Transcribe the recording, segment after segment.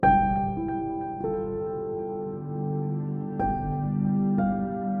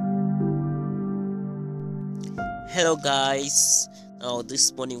Hello, guys. Now,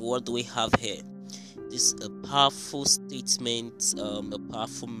 this morning, what do we have here? This is a powerful statement, a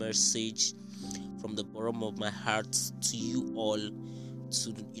powerful message from the bottom of my heart to you all.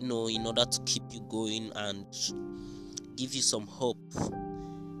 To in order to keep you going and give you some hope.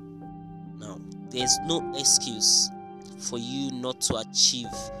 Now, there's no excuse for you not to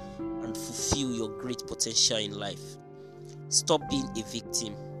achieve and fulfill your great potential in life. Stop being a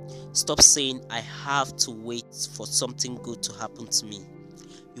victim. Stop saying, I have to wait for something good to happen to me.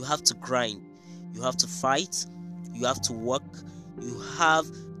 You have to grind. You have to fight. You have to work. You have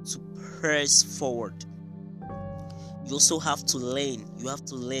to press forward. You also have to learn. You have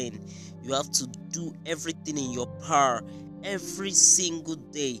to learn. You have to do everything in your power every single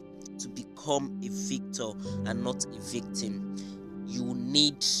day to become a victor and not a victim. You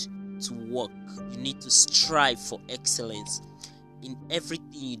need to work. You need to strive for excellence. In everything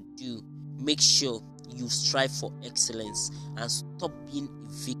you do, make sure you strive for excellence and stop being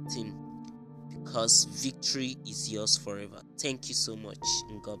a victim, because victory is yours forever. Thank you so much,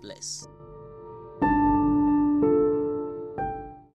 and God bless.